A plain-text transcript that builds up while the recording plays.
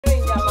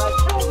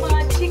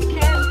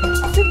chicken.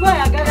 Super,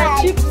 I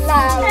got chips.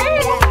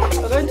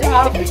 We're going to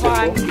have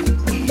fun.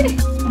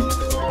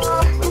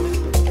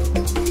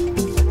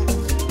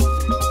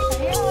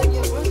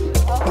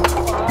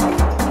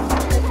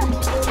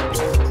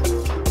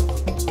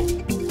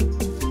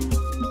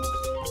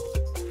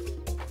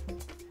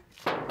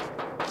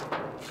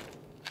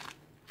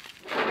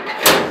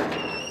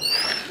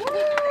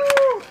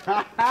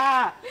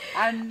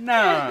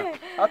 Anna,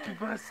 happy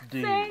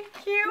birthday.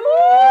 Thank you.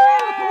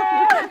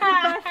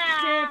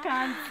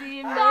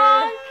 Kansiime.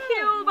 Thank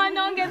you,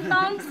 Banonge.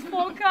 Thanks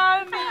for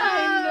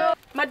coming.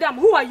 Madam,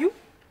 who are you?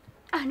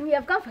 And we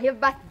have come for your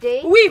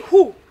birthday. We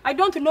who? I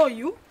don't know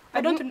you.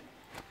 I don't.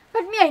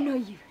 But me, I know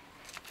you.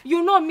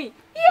 You know me?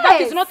 Yes.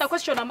 That is not a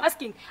question I'm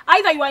asking.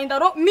 Either you are in the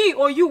wrong, me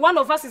or you, one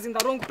of us is in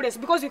the wrong place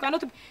because you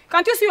cannot.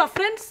 Can't you see your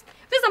friends?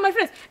 These are my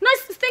friends.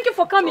 Nice. Thank you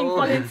for coming,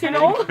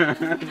 Valentino.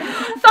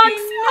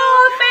 Thanks.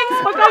 Oh,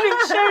 thanks for coming,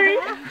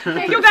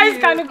 Sherry. You guys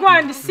can go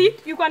and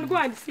sit. You can go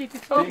and sit.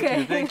 It's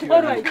okay. Thank you.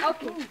 All right.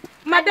 Okay.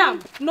 Madam,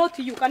 not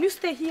you. Can you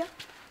stay here?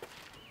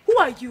 Who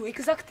are you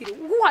exactly?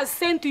 Who has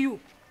sent you?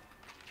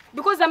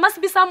 Because there must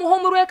be some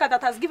homeworker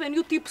that has given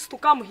you tips to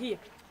come here.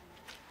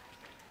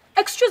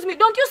 Excuse me,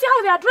 don't you see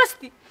how they are dressed?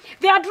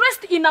 They are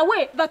dressed in a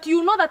way that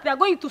you know that they are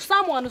going to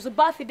someone's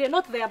birthday,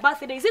 not their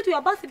birthday. Is it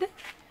your birthday?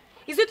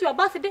 Is it your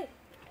birthday?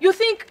 You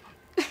think...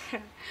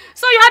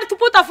 So you had to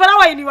put a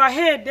flower in your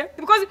head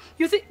because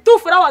you see 2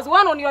 flowers,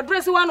 one on your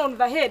dress, one on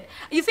the head.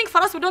 You think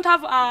for us we don't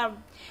have a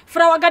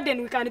flower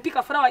garden, we can pick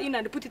a flower in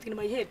and put it in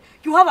my head.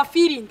 You have a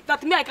feeling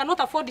that me, I cannot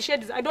afford the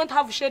shades. I don't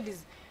have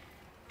shades.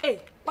 Hey,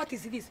 what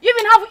is this? You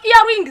even have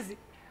earrings.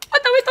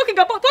 What are we talking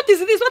about? What is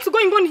this? What's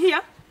going on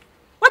here?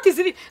 What is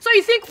it? So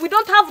you think we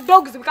don't have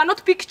dogs, we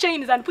cannot pick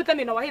chains and put them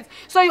in our heads.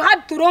 So you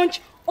had to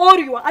launch all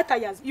your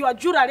attires, your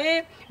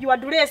jewelry, your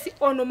dress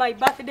on my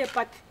birthday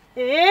party.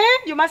 Eh?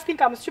 You must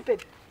think I'm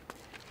stupid.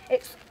 Eh,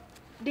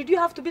 did you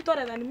have to be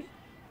taller than me?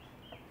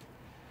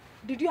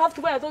 Did you have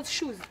to wear those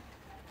shoes?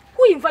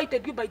 Who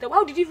invited you by the way?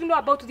 How did you even know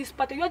about this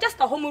party? You are just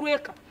a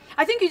homewrecker.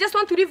 I think you just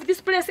want to leave this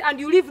place and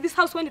you leave this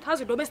house when it has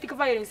domestic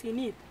violence in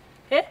it.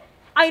 Eh?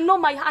 I know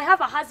I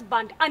have a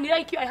husband, and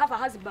like you, I have a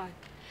husband.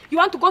 You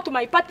want to go to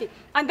my party,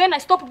 and then I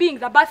stop being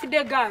the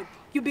birthday girl.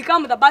 You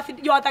become the birthday,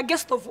 you are the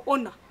guest of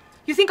honor.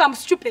 You think I'm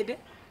stupid, eh?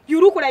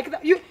 You look like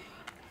that.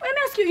 Let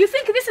me ask you, you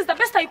think this is the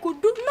best I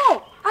could do?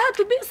 No, I had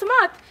to be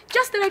smart,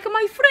 just like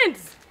my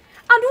friends.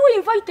 And who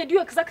invited you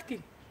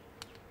exactly?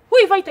 Who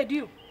invited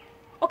you?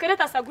 Okay,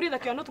 let us agree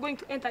that you are not going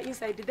to enter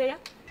inside there.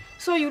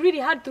 So you really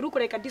had to look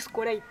like a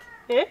disco light,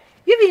 eh?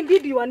 You even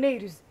did your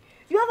nails.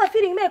 You have a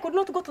feeling, me, I could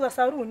not go to the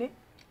saloon, eh?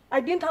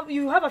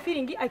 You have a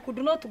feeling I could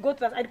not go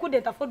to I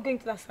couldn't afford going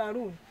to the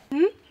saloon.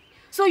 Hmm?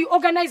 So you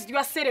organized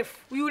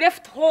yourself. You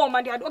left home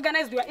and you had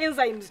organized your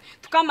enzymes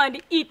to come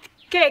and eat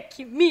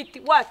cake, meat,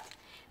 what?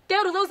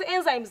 Tell those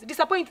enzymes,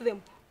 disappoint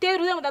them. Tell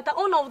them that the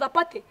owner of the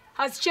party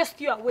has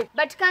chased you away.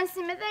 But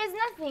Kansiime, there is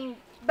nothing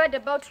bad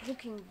about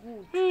looking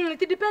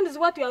good. It depends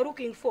what you are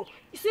looking for.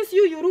 Since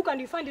you look and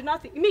you find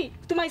nothing. Me,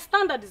 to my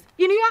standards,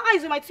 in your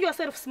eyes you might see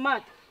yourself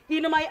smart.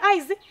 In my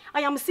eyes,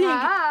 I am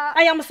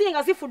seeing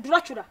as if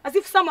Dracula, as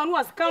if someone who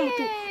has come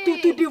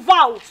to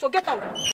devour. So get out.